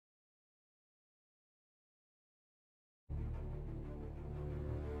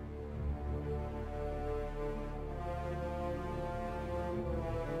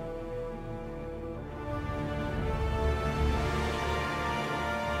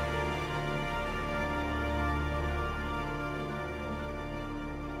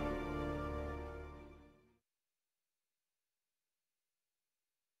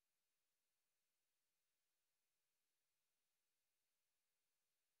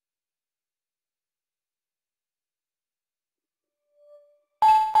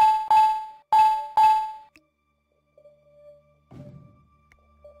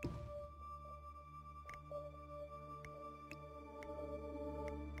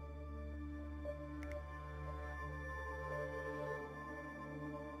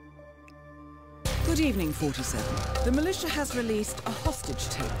Good evening, 47. The militia has released a hostage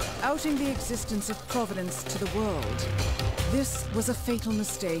tape, outing the existence of Providence to the world. This was a fatal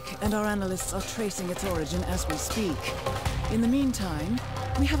mistake, and our analysts are tracing its origin as we speak. In the meantime,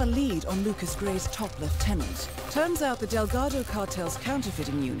 we have a lead on Lucas Gray's top lieutenant. Turns out the Delgado cartel's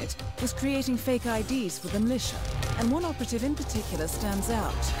counterfeiting unit was creating fake IDs for the militia, and one operative in particular stands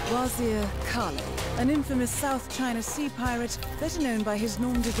out, Wazir Kale, an infamous South China Sea pirate better known by his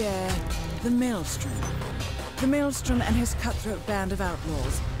nom de guerre, the Maelstrom. The Maelstrom and his cutthroat band of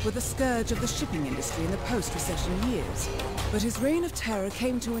outlaws were the scourge of the shipping industry in the post-recession years. But his reign of terror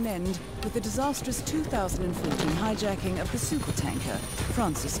came to an end with the disastrous 2014 hijacking of the supertanker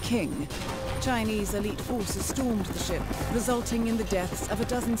Francis King. Chinese elite forces stormed the ship, resulting in the deaths of a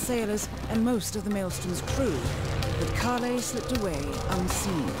dozen sailors and most of the Maelstrom's crew. But Kale slipped away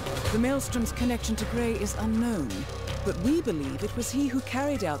unseen. The Maelstrom's connection to Gray is unknown, but we believe it was he who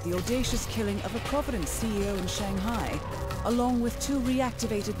carried out the audacious killing of a Providence CEO in Shanghai, along with two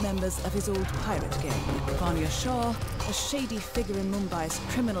reactivated members of his old pirate gang, Vanya Shah, a shady figure in Mumbai's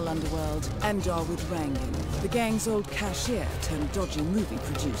criminal underworld, and Dawood Rangan, the gang's old cashier turned dodgy movie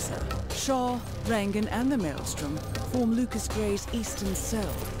producer. Shah, Rangan, and the Maelstrom form Lucas Gray's Eastern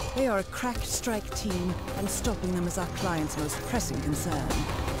Cell. They are a crack strike team, and stopping them is our client's most pressing concern.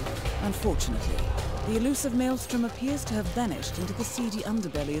 Unfortunately, the elusive Maelstrom appears to have vanished into the seedy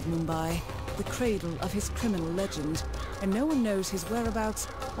underbelly of Mumbai, the cradle of his criminal legend, and no one knows his whereabouts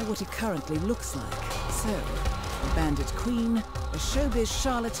or what he currently looks like. So, a bandit queen, a showbiz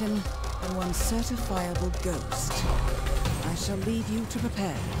charlatan, and one certifiable ghost. I shall leave you to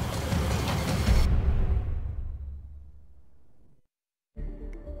prepare.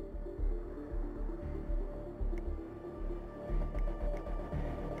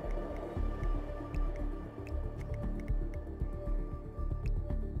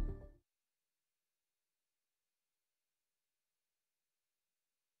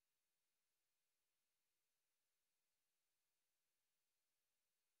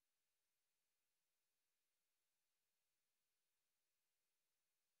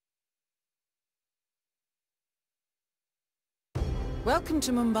 Welcome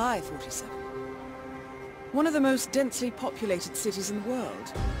to Mumbai, 47. One of the most densely populated cities in the world,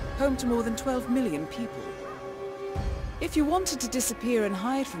 home to more than 12 million people. If you wanted to disappear and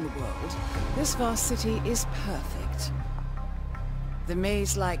hide from the world, this vast city is perfect. The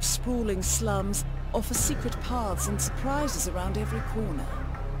maze-like sprawling slums offer secret paths and surprises around every corner.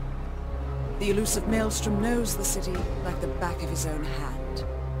 The elusive Maelstrom knows the city like the back of his own hand.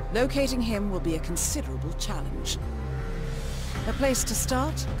 Locating him will be a considerable challenge. A place to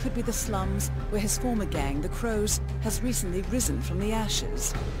start could be the slums, where his former gang, the Crows, has recently risen from the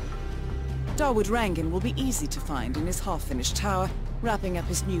ashes. Dawood Rangan will be easy to find in his half-finished tower, wrapping up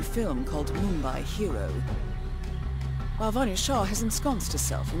his new film called Mumbai Hero. While Vanya Shah has ensconced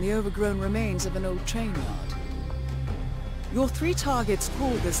herself in the overgrown remains of an old train yard. Your three targets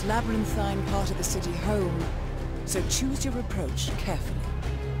call this labyrinthine part of the city home, so choose your approach carefully.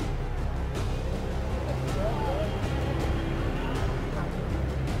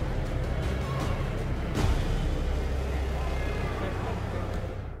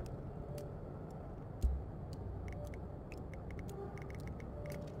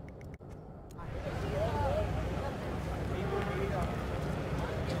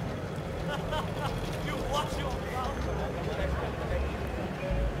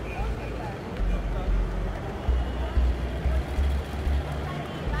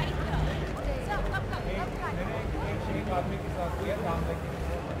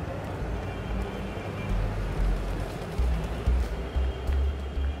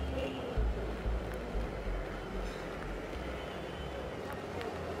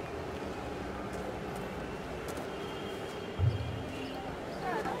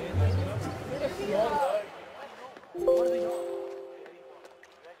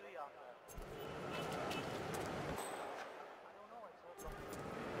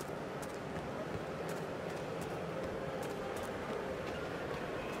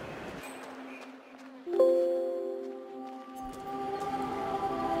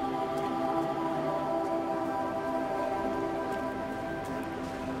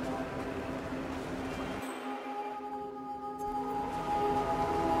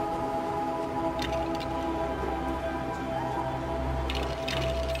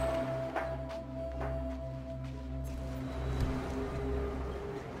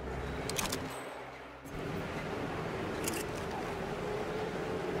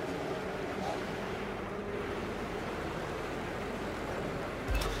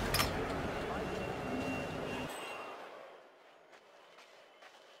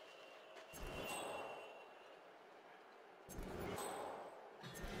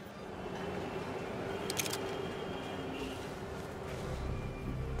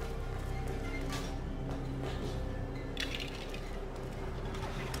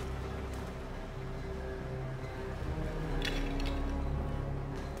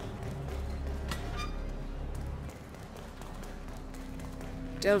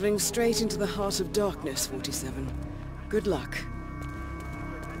 Delving straight into the heart of darkness, 47. Good luck.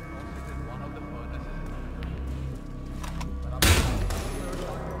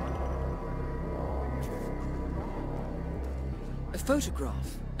 A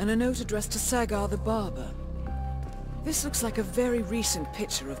photograph and a note addressed to Sagar the barber. This looks like a very recent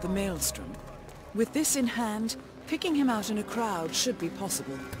picture of the Maelstrom. With this in hand, picking him out in a crowd should be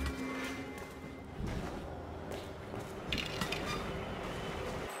possible.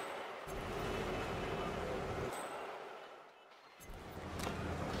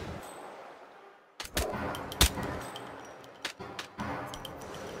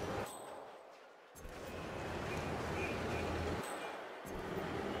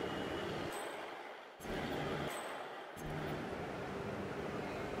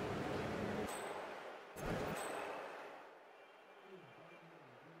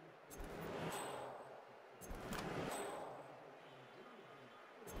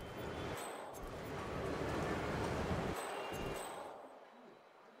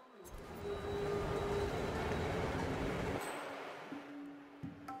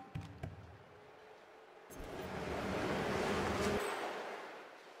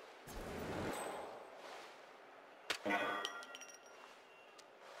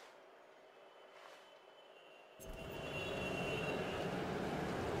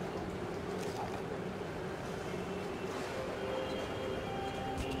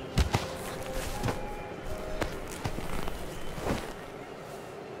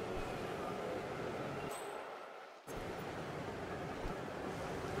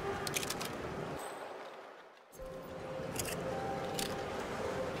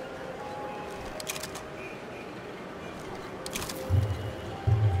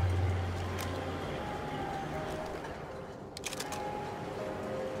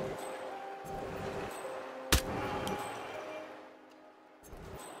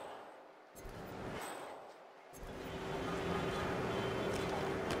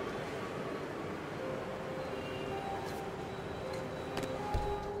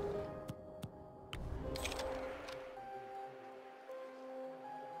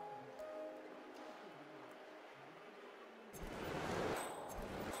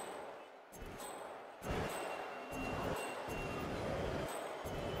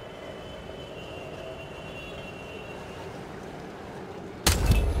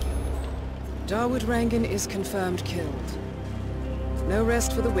 Dawood Rangan is confirmed killed. No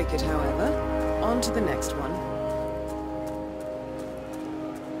rest for the wicked, however. On to the next one.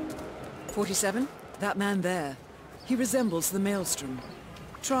 47? That man there. He resembles the Maelstrom.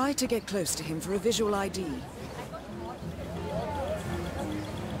 Try to get close to him for a visual ID.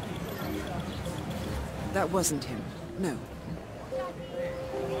 That wasn't him. No.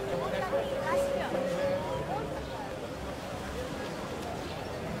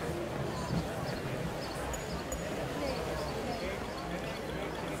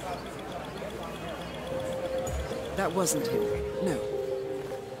 That wasn't him. No.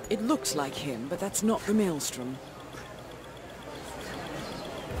 It looks like him, but that's not the Maelstrom.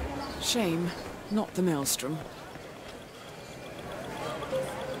 Shame, not the Maelstrom.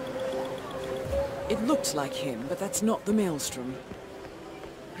 It looks like him, but that's not the Maelstrom.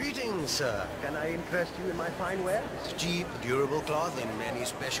 Greetings, sir. Can I interest you in my fine wares? Cheap, durable cloth in many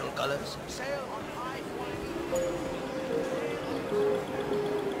special colors. Sale on high quality.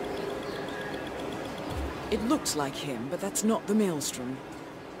 It looks like him, but that's not the Maelstrom.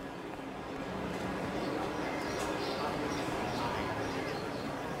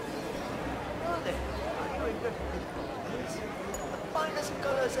 Well then, are you interested in clothes? The finest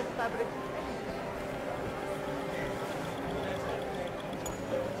colors and fabric.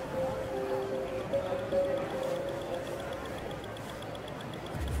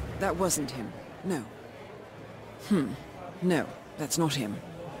 That wasn't him. No. No, that's not him.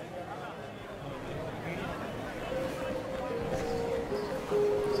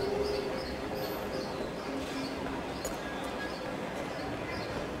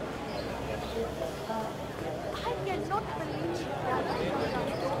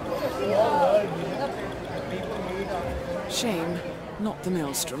 Shame, not the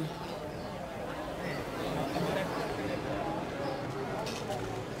Maelstrom.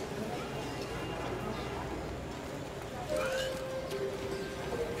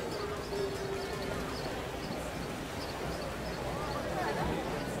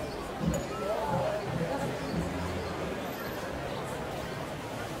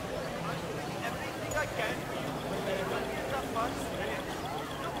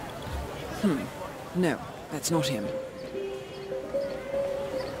 No, that's not him.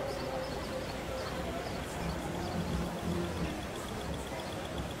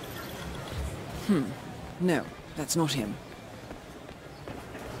 No, that's not him.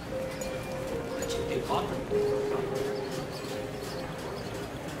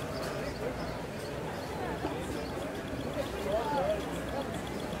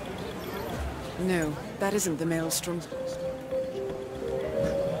 No, that isn't the Maelstrom.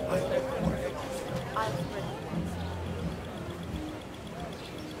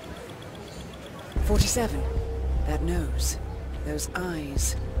 47. That nose. Those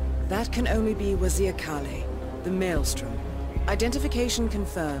eyes. That can only be Wazir Kale, the Maelstrom. Identification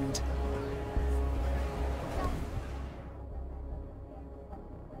confirmed.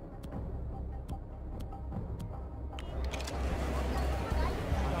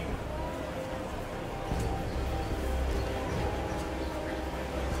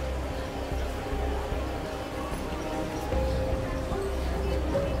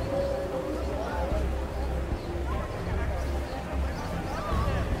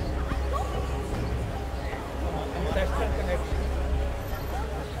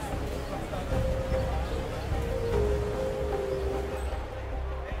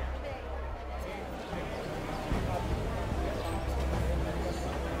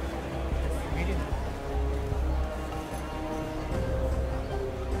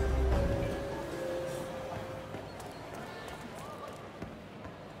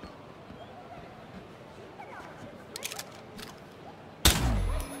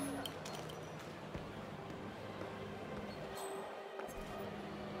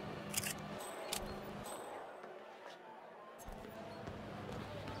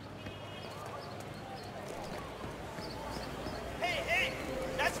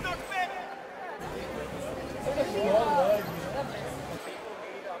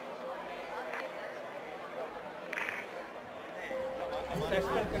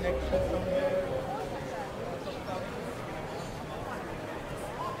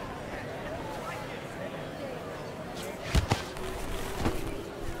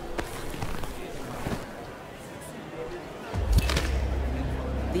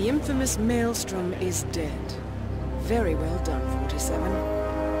 The infamous Maelstrom is dead. Very well done,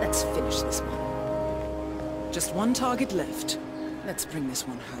 47. Let's finish this one. Just one target left. Let's bring this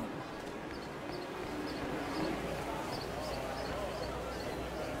one home.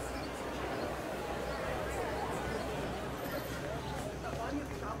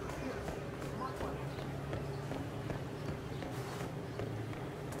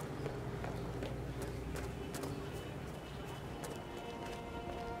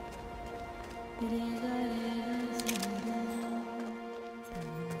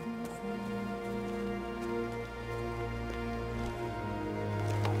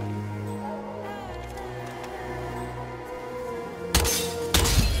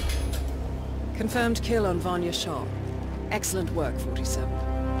 Confirmed kill on Vanya Shah. Excellent work, 47.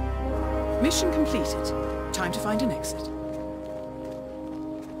 Mission completed. Time to find an exit.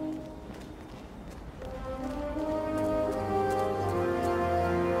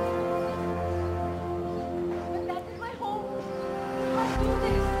 That is my home. I can't do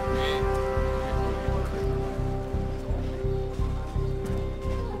this.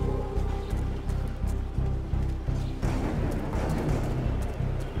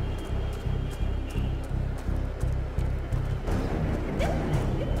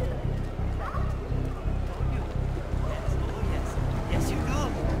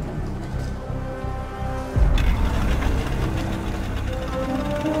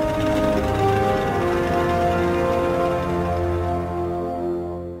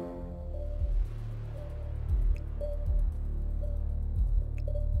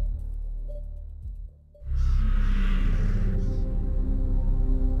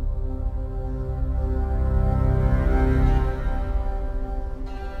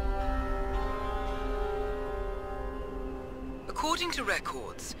 According to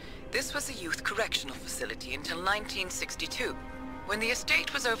records, this was a youth correctional facility until 1962, when the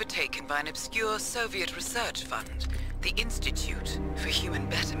estate was overtaken by an obscure Soviet research fund, the Institute for Human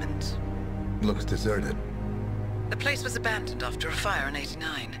Betterment. Looks deserted. The place was abandoned after a fire in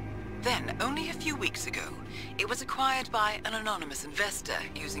 '89. Then, only a few weeks ago, it was acquired by an anonymous investor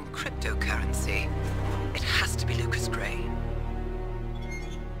using cryptocurrency. It has to be Lucas Gray.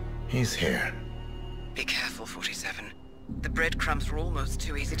 He's here. Be careful, 47. The breadcrumbs were almost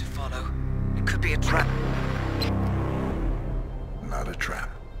too easy to follow. It could be a trap. Not a trap.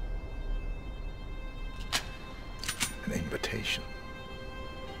 An invitation.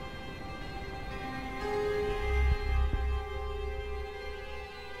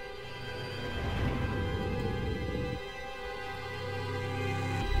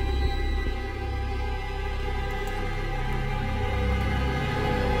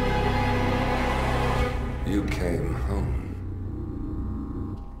 You came home.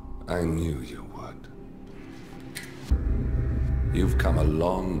 I knew you would. You've come a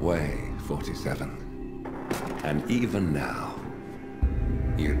long way, 47. And even now,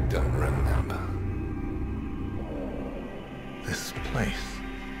 you don't remember. This place.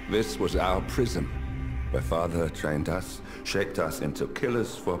 This was our prison, where Father trained us, shaped us into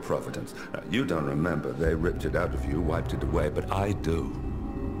killers for Providence. Now, you don't remember. They ripped it out of you, wiped it away, but I do.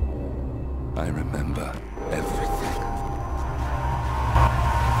 I remember everything.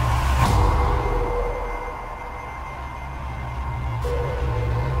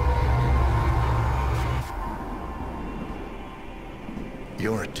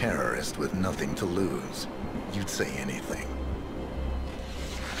 You're a terrorist with nothing to lose. You'd say anything.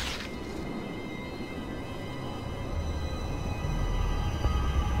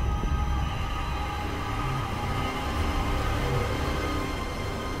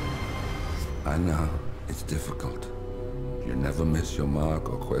 I know, it's difficult. You never miss your mark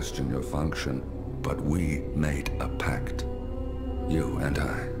or question your function, but we made a pact. You and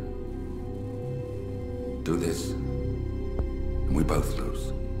I. Do this, and we both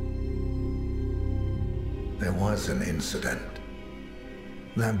lose. There was an incident.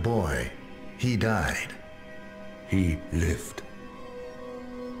 That boy, he died. He lived.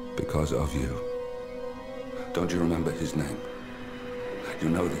 Because of you. Don't you remember his name? You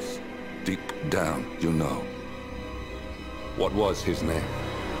know this. Deep down, you know. What was his name?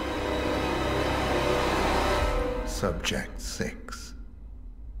 Subject 6.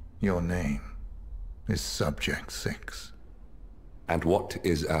 Your name is Subject 6. And what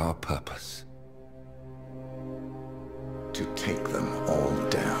is our purpose? To take them all